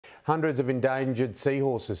Hundreds of endangered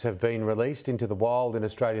seahorses have been released into the wild in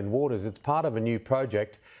Australian waters. It's part of a new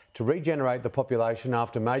project to regenerate the population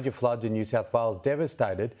after major floods in New South Wales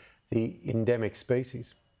devastated the endemic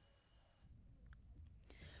species.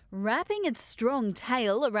 Wrapping its strong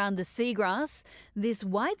tail around the seagrass, this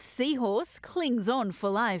white seahorse clings on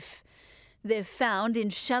for life. They're found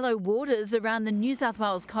in shallow waters around the New South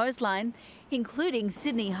Wales coastline, including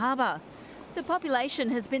Sydney Harbour. The population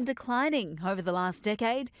has been declining over the last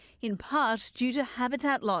decade, in part due to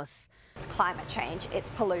habitat loss. It's climate change, it's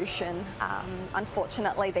pollution.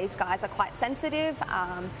 Unfortunately, these guys are quite sensitive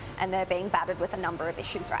and they're being battered with a number of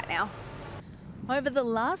issues right now. Over the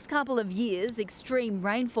last couple of years, extreme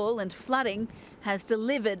rainfall and flooding has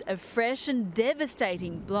delivered a fresh and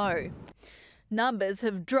devastating blow. Numbers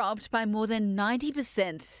have dropped by more than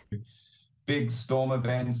 90%. Big storm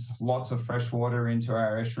events, lots of fresh water into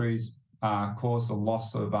our estuaries cause the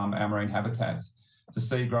loss of our marine habitats. The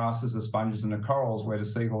seagrasses, the sponges and the corals where the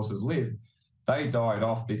seahorses live, they died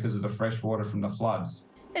off because of the fresh water from the floods.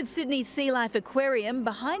 At Sydney's Sea Life Aquarium,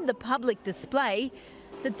 behind the public display,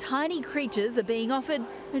 the tiny creatures are being offered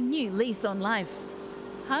a new lease on life.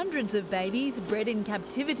 Hundreds of babies bred in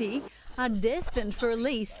captivity are destined for a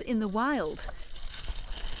lease in the wild.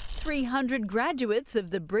 300 graduates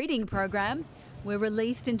of the breeding program were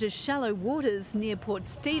released into shallow waters near Port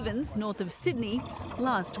Stephens, north of Sydney,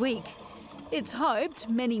 last week. It's hoped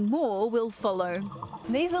many more will follow.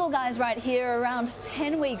 These little guys right here are around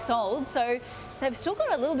 10 weeks old, so they've still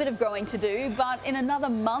got a little bit of growing to do, but in another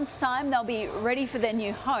month's time they'll be ready for their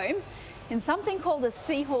new home in something called a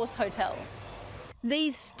seahorse hotel.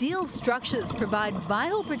 These steel structures provide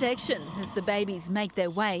vital protection as the babies make their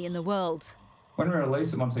way in the world. When we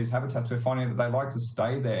release them onto these habitats, we're finding that they like to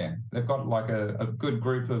stay there. They've got like a good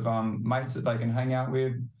group of mates that they can hang out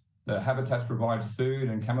with. The habitats provide food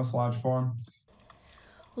and camouflage for them.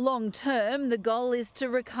 Long term, the goal is to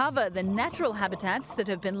recover the natural habitats that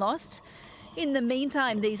have been lost. In the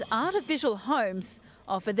meantime, these artificial homes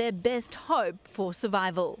offer their best hope for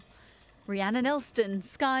survival. Rhiannon Elston,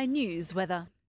 Sky News Weather.